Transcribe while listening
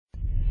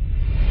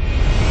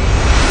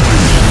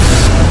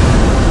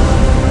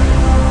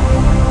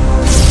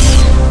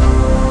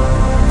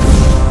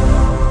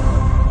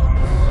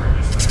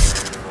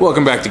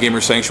Welcome back to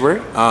Gamer Sanctuary.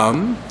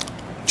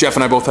 Jeff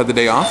and I both had the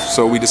day off,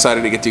 so we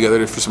decided to get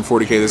together for some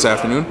 40k this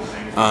afternoon.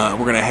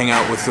 We're going to hang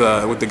out with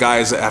the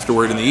guys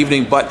afterward in the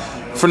evening, but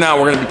for now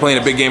we're going to be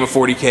playing a big game of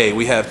 40k.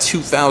 We have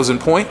 2,000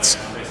 points.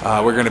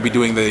 We're going to be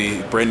doing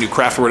the brand new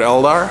Craft World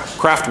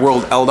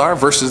Eldar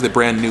versus the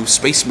brand new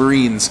Space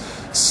Marines.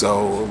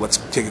 So let's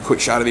take a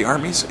quick shot of the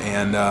armies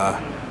and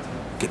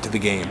get to the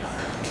game.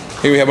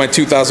 Here we have my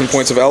 2,000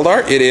 points of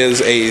Eldar. It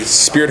is a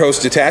Spirit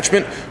Host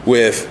detachment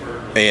with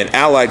an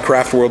allied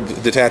Craft World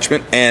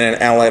detachment and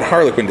an allied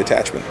Harlequin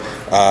detachment.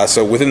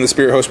 So within the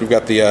Spirit Host, we've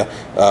got the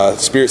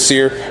Spirit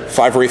Seer,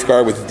 5 Wraith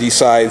Guard with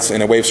D-sides,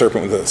 and a Wave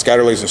Serpent with a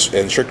Scatter Laser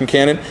and Shuriken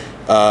Cannon.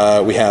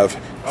 We have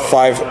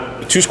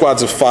 2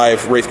 squads of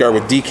 5 Wraith Guard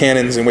with D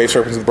cannons and Wave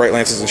Serpents with Bright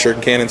Lances and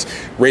Shuriken Cannons.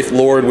 Wraith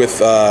Lord with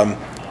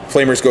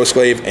Flamers, Ghost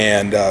Glaive,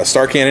 and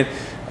Star Cannon.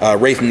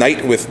 Wraith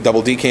Knight with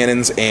double D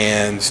cannons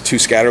and 2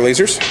 Scatter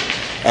Lasers.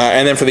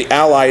 And then for the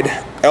allied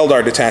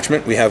Eldar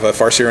detachment, we have a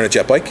Farseer and a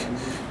Jet Bike.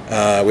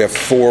 We have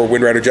 4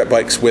 Wind Rider jet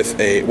bikes with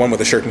one with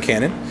a Shuriken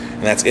Cannon,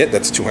 and that's it.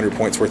 That's 200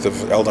 points worth of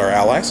Eldar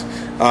allies.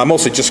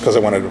 Mostly just because I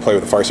wanted to play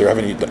with the Farseer. I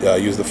haven't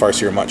used the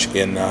Farseer much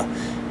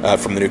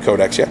from the new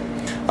Codex yet.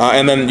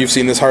 And then you've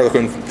seen this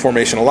Harlequin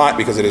formation a lot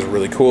because it is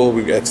really cool.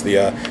 It's the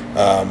I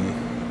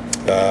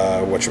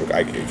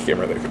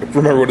can't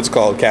remember what it's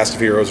called, Cast of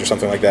Heroes or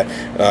something like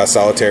that.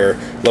 Solitaire,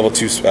 level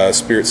 2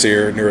 Spirit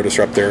Seer, Neuro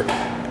Disruptor,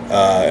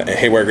 a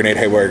Haywire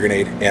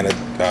Grenade, and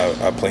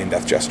a plain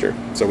Death Jester.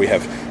 So we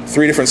have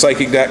 3 different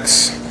Psychic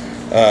decks,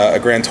 a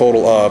grand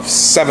total of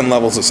 7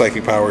 levels of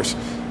Psychic powers,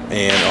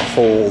 and a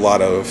whole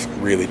lot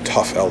of really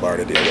tough Eldar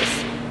to deal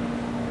with.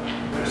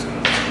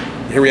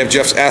 Here we have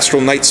Jeff's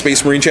Astral Knight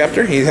Space Marine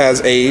chapter. He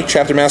has a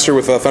Chapter Master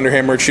with a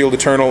Thunderhammer, Shield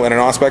Eternal, and an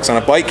Auspex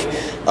on a bike.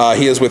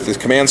 He is with his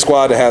command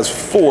squad. It has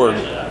 4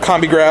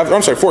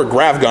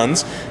 Grav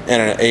guns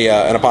and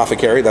an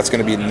Apothecary. That's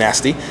going to be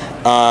nasty.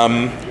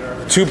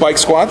 2 bike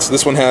squads.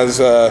 This one has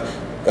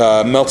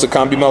Melta,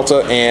 Combi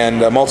Melta,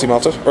 and Multi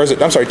Melta. Or is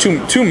it? I'm sorry, 2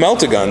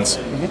 Melta guns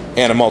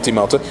and a Multi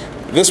Melta.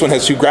 This one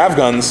has 2 Grav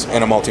guns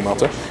and a Multi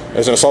Melta.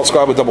 There's an Assault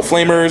Squad with double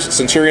Flamers,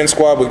 Centurion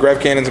Squad with Grav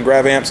Cannons and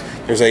Grav Amps.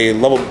 There's a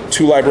level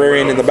 2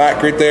 Librarian in the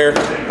back right there.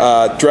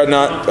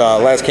 Dreadnought,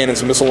 Las Cannons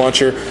and Missile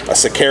Launcher. A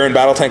Sakaran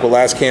Battle Tank with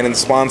Las Cannons,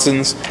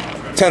 Sponsons.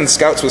 10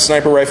 Scouts with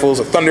Sniper Rifles.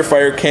 A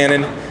Thunderfire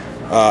Cannon.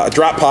 A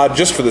Drop Pod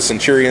just for the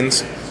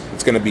Centurions.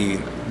 It's going to be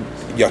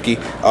yucky.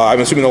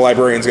 I'm assuming the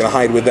Librarian's going to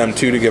hide with them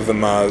too to give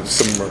them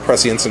some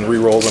prescience and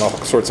rerolls and all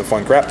sorts of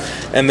fun crap.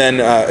 And then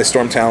a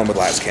Storm Talon with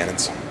Las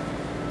Cannons.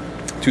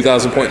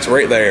 2,000 points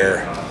right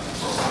there.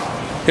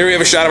 Here we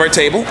have a shot of our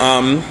table.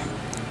 I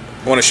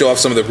want to show off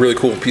some of the really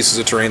cool pieces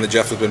of terrain that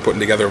Jeff has been putting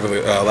together over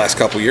the last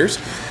couple years.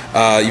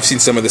 You've seen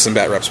some of this in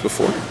Bat Reps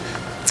before.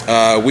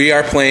 We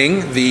are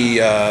playing the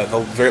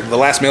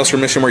last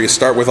Maelstrom mission where you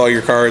start with all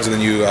your cards and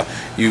then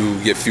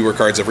you get fewer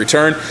cards every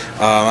turn.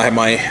 I have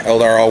my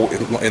Eldar all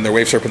in their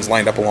Wave Serpents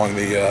lined up along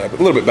a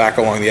little bit back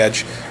along the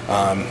edge.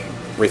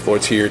 Wraith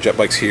Lord's here, Jet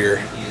Bike's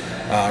here.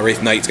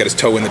 Wraith Knight's got his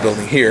toe in the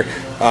building here.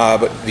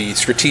 But the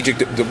strategic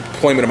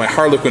deployment of my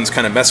Harlequins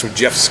kind of messed with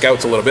Jeff's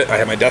scouts a little bit. I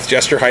have my Death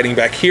Jester hiding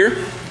back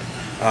here.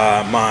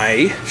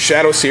 My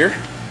Shadow Seer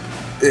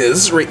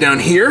is right down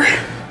here.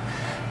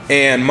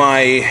 And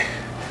my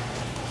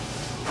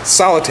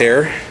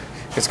Solitaire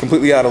is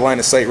completely out of line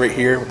of sight right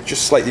here,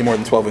 just slightly more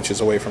than 12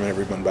 inches away from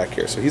everyone back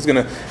here. So he's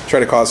going to try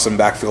to cause some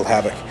backfield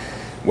havoc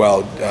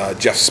while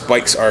Jeff's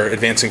spikes are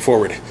advancing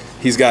forward.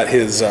 He's got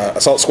his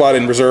Assault Squad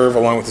in reserve,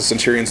 along with the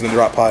Centurions and the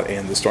Drop Pod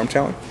and the Storm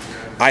Talon.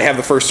 I have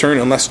the first turn,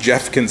 unless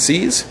Jeff can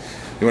seize.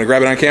 You want to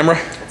grab it on camera?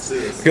 Let's see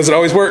this. Because it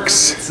always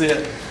works. Let's see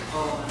it.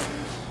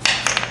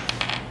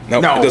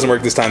 Nope, no, it doesn't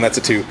work this time. That's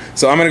a 2.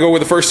 So I'm going to go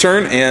with the first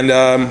turn, and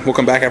we'll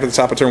come back after the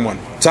top of turn 1.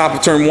 Top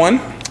of turn 1,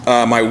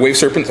 my Wave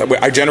Serpents.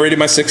 I generated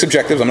my 6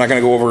 objectives. I'm not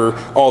going to go over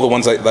all the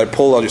ones that I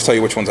pulled. I'll just tell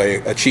you which ones I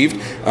achieved.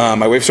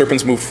 My Wave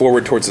Serpents moved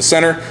forward towards the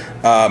center.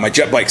 My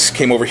Jet Bikes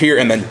came over here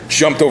and then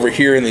jumped over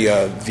here in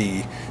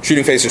the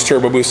Shooting Phasers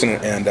Turbo Boost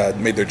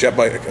and made their Jet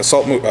Bike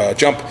assault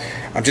jump.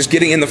 I'm just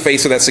getting in the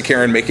face of that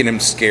Sakaran, making him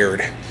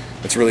scared.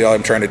 That's really all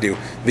I'm trying to do.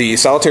 The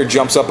Solitaire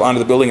jumps up onto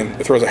the building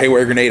and throws a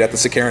Haywire Grenade at the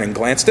Sakaran and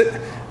glanced it.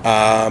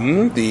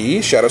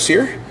 The Shadow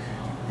Seer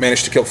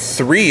managed to kill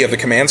 3 of the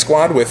Command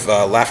Squad with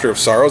Laughter of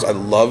Sorrows. I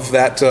love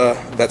that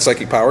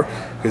psychic power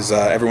because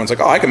everyone's like,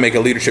 oh, I can make a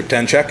Leadership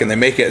 10 check, and they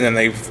make it, and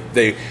then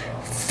they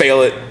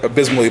fail it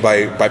abysmally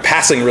by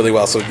passing really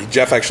well. So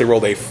Jeff actually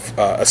rolled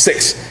a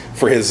 6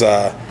 for his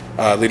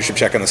Leadership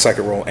check on the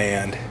second roll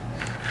and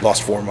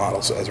lost 4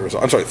 models as a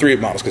result. I'm sorry, 3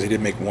 models because he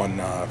did make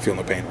 1 Feel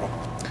No Pain roll.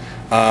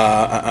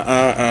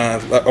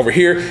 Over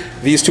here,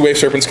 these 2 Wave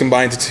Serpents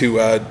combined to,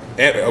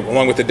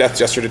 along with the Death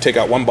Jester, to take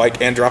out 1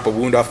 bike and drop a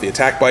wound off the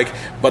attack bike,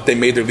 but they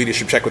made their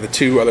Leadership check with a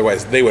 2,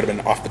 otherwise they would have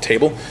been off the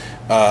table.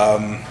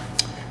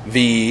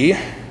 The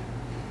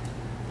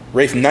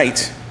Wraith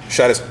Knight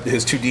shot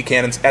his 2 D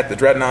cannons at the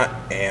Dreadnought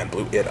and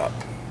blew it up.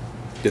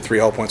 Did 3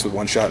 hull points with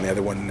 1 shot, and the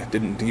other one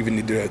didn't even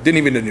need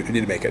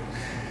to make it.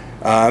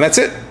 That's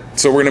it.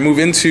 So we're going to move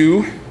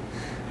into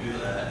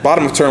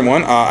Bottom of turn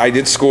 1,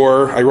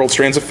 I rolled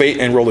Strands of Fate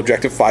and rolled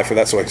Objective 5 for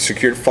that, so I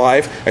secured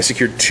 5. I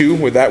secured 2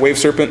 with that Wave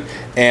Serpent,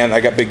 and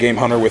I got Big Game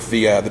Hunter with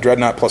the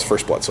Dreadnought plus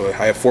First Blood. So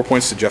I have 4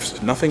 points to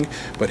Jeff's nothing,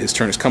 but his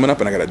turn is coming up,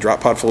 and I got a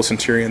drop pod full of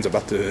Centurions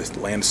about to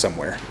land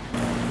somewhere.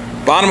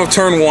 Bottom of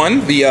turn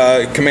 1,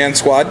 the command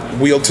squad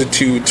wheeled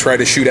to try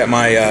to shoot at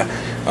my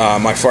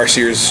my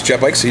Farseer's jet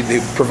bikes. They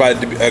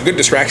provided a good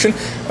distraction.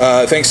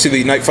 Thanks to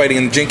the night fighting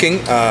and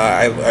jinking,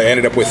 I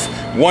ended up with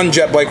 1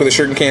 jet bike with a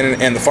shuriken cannon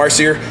and the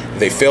Farseer.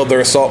 They failed their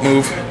assault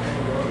move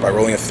by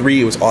rolling a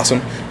 3. It was awesome.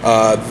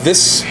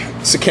 This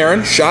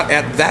Sicaran shot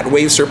at that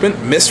Wave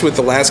Serpent, missed with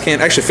the last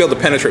cannon, actually failed to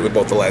penetrate with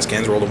both the last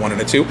cannons, rolled a 1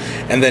 and a 2,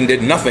 and then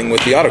did nothing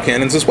with the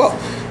autocannons as well.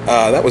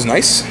 That was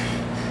nice.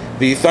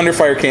 The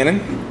Thunderfire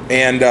Cannon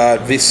and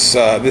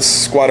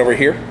this squad over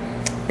here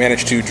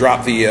managed to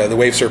drop the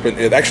Wave Serpent.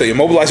 It actually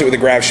immobilized it with a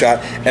grav shot,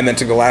 and then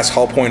took the last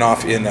hull point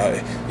off in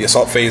the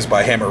assault phase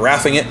by hammer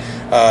wrathing it.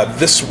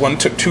 This one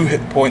took 2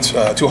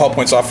 hull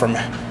points off from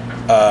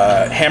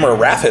hammer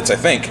wrath hits, I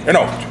think. Or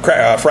no,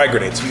 frag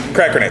grenades,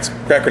 crack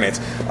grenades.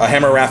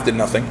 Hammer wrath did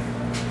nothing.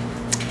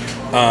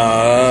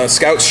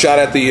 Scouts shot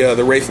at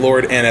the Wraith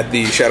Lord and at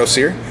the Shadow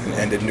Seer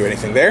and didn't do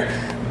anything there,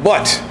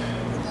 but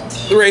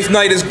the Wraith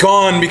Knight is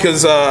gone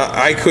because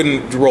I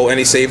couldn't roll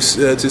any saves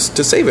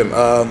to save him.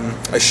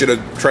 I should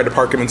have tried to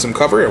park him in some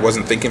cover. I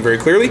wasn't thinking very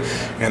clearly,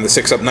 and the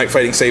 6-up night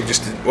fighting save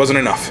just wasn't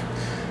enough.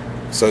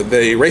 So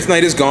the Wraith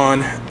Knight is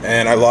gone,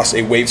 and I lost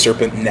a Wave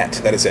Serpent net.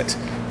 That is it.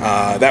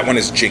 That one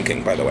is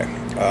jinking, by the way.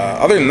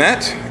 Other than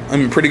that,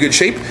 I'm in pretty good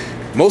shape,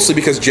 mostly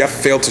because Jeff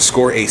failed to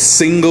score a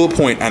single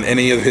point on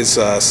any of his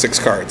 6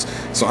 cards.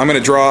 So I'm going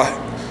to draw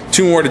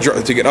 2 more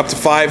to get up to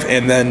 5,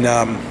 and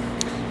then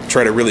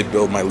try to really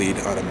build my lead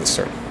on him this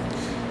turn.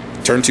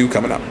 Turn 2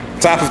 coming up.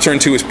 Top of turn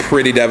 2 is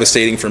pretty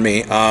devastating for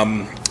me.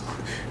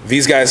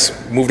 These guys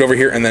moved over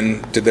here and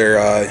then did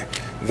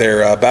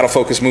their battle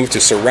focus move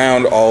to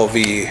surround all of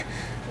the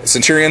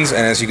Centurions,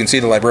 and as you can see,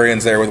 the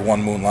Librarian's there with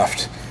 1 moon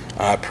left.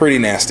 Pretty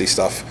nasty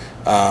stuff.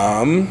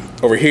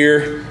 Over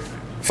here,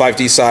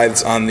 5D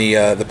scythes on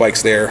the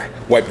bikes there,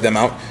 wiped them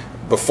out.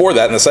 Before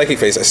that, in the Psychic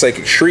phase, I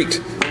Psychic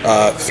Shrieked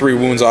 3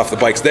 wounds off the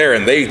bikes there,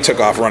 and they took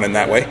off running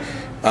that way.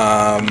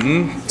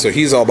 So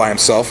he's all by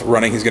himself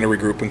running. He's going to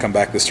regroup and come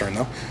back this turn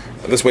though.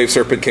 This Wave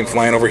Serpent came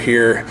flying over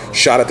here,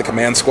 shot at the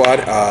command squad.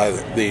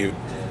 The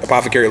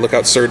Apothecary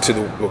Lookout surged to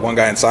the 1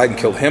 guy inside and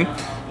killed him.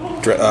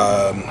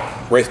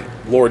 Wraith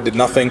Lord did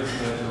nothing.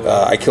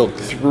 I killed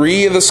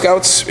 3 of the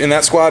scouts in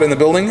that squad in the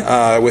building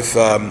with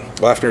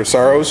Laughter of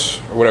Sorrows,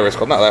 or whatever it's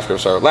called. Not Laughter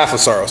of Sorrows, Laugh of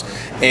Sorrows.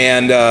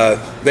 And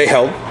they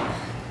held.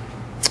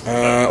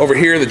 Over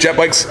here, the jet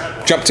bikes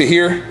jumped to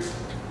here.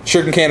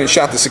 Shuriken Cannon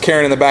shot the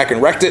Sicaran in the back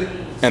and wrecked it.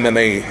 And then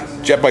the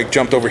jet bike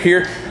jumped over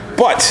here.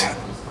 But,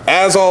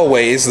 as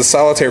always, the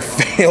Solitaire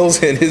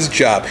fails in his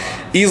job.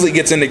 Easily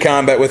gets into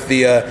combat with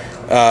the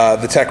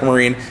Tech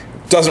Marine.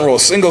 Doesn't roll a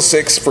single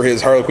 6 for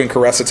his Harlequin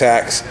Caress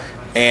attacks.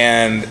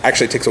 And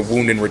actually takes a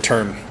wound in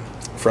return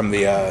from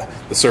the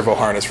servo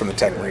harness from the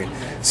Tech Marine.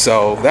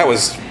 So, that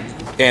was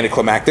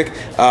anticlimactic.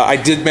 I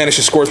did manage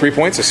to score 3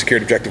 points. I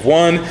secured Objective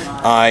 1.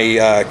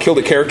 I killed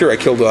a character. I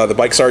killed the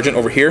Bike Sergeant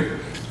over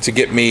here to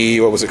get me,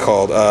 what was it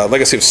called,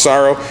 Legacy of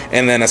Sorrow,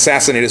 and then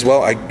Assassinate as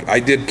well. I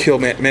did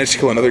manage to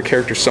kill another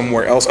character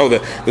somewhere else. Oh,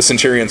 the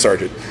Centurion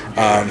Sergeant.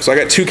 So I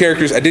got 2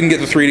 characters. I didn't get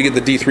the 3 to get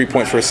the D3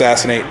 points for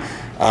Assassinate,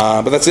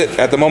 but that's it.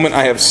 At the moment,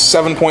 I have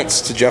 7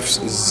 points to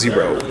Jeff's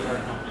 0.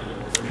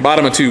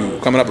 Bottom of 2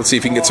 coming up. Let's see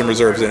if he can get some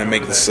reserves in and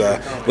make this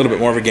a little bit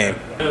more of a game.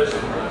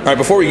 All right,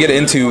 before we get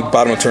into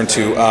bottom of turn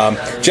 2,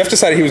 Jeff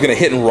decided he was going to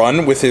hit and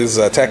run with his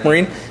Tech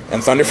Marine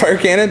and Thunderfire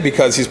Cannon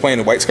because he's playing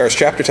the White Scars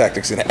Chapter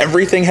Tactics, and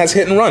everything has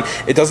hit and run.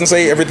 It doesn't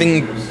say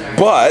everything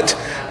but,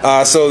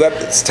 so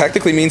that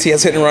technically means he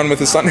has hit and run with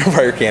his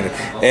Thunderfire Cannon.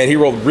 And he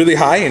rolled really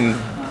high and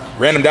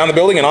ran him down the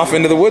building and off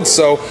into the woods,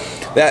 so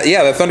that,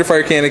 yeah, the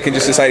Thunderfire Cannon can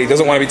just decide he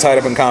doesn't want to be tied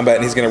up in combat,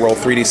 and he's going to roll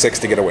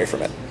 3d6 to get away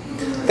from it.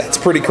 That's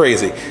pretty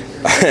crazy.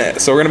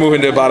 So we're going to move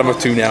into bottom of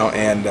 2 now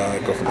and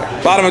go from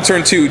there. Bottom of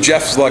turn 2,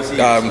 Jeff's luck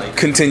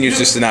continues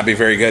just to not be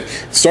very good.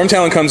 Storm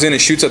Talon comes in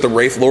and shoots at the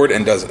Wraith Lord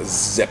and does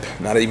zip.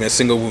 Not even a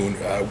single wound.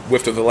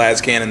 Whiffed with the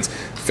las cannons,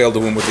 failed to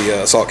wound with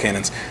the assault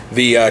cannons.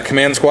 The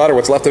command squad, or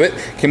what's left of it,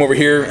 came over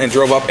here and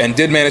drove up and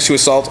did manage to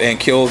assault and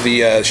kill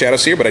the Shadow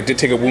Seer, but I did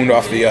take a wound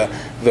off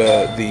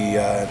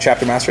the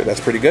Chapter Master. That's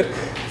pretty good.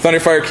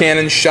 Thunderfire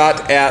Cannon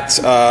shot at,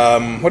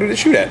 what did it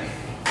shoot at?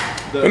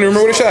 I don't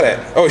remember what it shot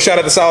at. Oh, it shot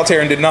at the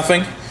Solitaire and did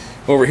nothing.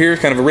 Over here,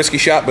 kind of a risky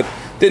shot, but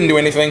didn't do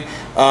anything.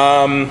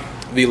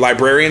 The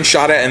Librarian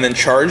shot at and then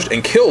charged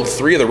and killed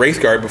 3 of the Wraith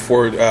Guard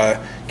before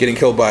getting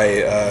killed by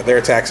their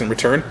attacks in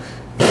return.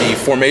 The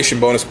formation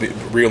bonus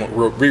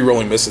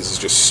re-rolling misses is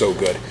just so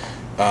good.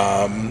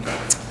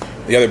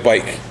 The other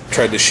bike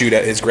tried to shoot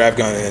at his grav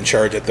gun and then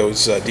charge at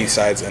those D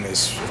sides and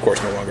is, of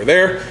course, no longer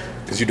there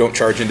because you don't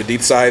charge into D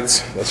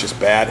sides. That's just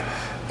bad.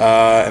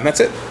 And that's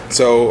it.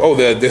 So, oh,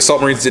 the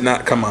Assault Marines did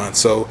not come on.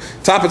 So,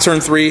 top of turn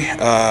 3,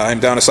 I'm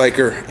down a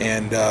Psyker,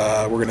 and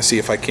we're going to see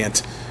if I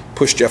can't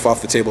push Jeff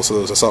off the table so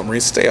those Assault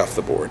Marines stay off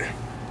the board.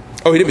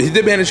 Oh, he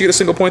did manage to get a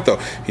single point, though.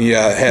 He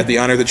had the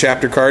Honor of the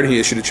Chapter card. He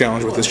issued a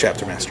challenge with his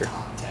Chapter Master.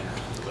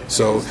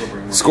 So,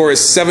 score is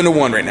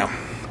 7-1 right now.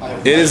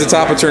 It is the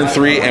top of turn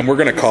 3, and we're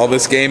going to call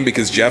this game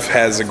because Jeff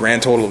has a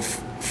grand total of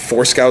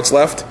 4 scouts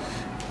left,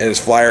 and his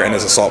flyer and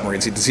his assault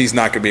marines. He's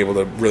not going to be able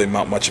to really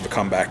mount much of a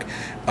comeback.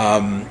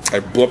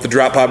 I blew up the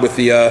drop pod with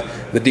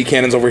the D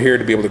cannons over here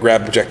to be able to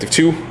grab objective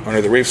 2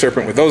 under the Rave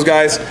Serpent with those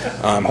guys.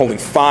 I'm holding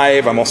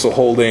 5. I'm also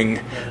holding,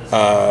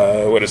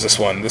 what is this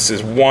one? This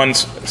is 1.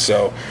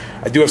 So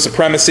I do have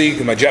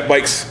supremacy. My jet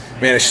bikes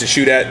managed to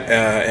shoot at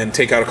and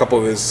take out a couple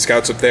of his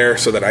scouts up there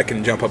so that I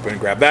can jump up and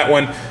grab that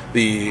one.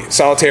 The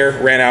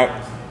Solitaire ran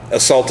out,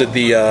 assaulted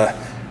the,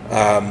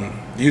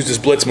 used his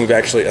blitz move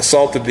actually,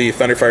 assaulted the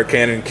Thunderfire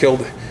cannon,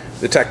 killed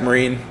the Tech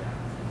Marine.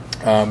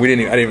 I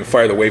didn't even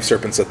fire the Wave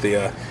Serpents at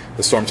the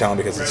Storm Talon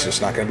because it's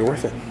just not going to be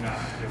worth it.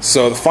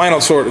 So the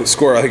final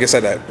score, I think I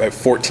said I have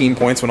 14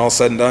 points when all's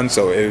said and done.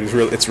 So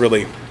it's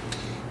really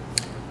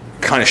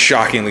kind of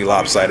shockingly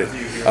lopsided.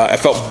 I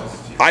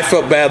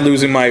felt bad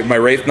losing my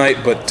Wraith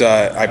Knight, but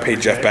I paid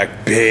Jeff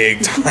back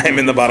big time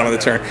in the bottom of the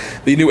turn.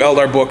 The new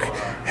Eldar book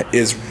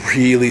is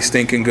really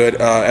stinking good.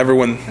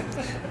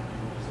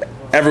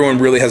 Everyone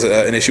really has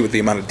an issue with the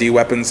amount of D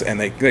weapons, and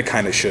they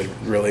kind of should,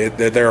 really.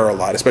 There are a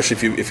lot,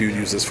 especially if you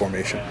use this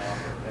formation.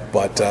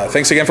 But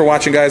thanks again for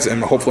watching, guys,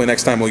 and hopefully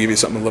next time we'll give you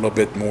something a little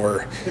bit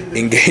more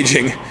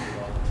engaging.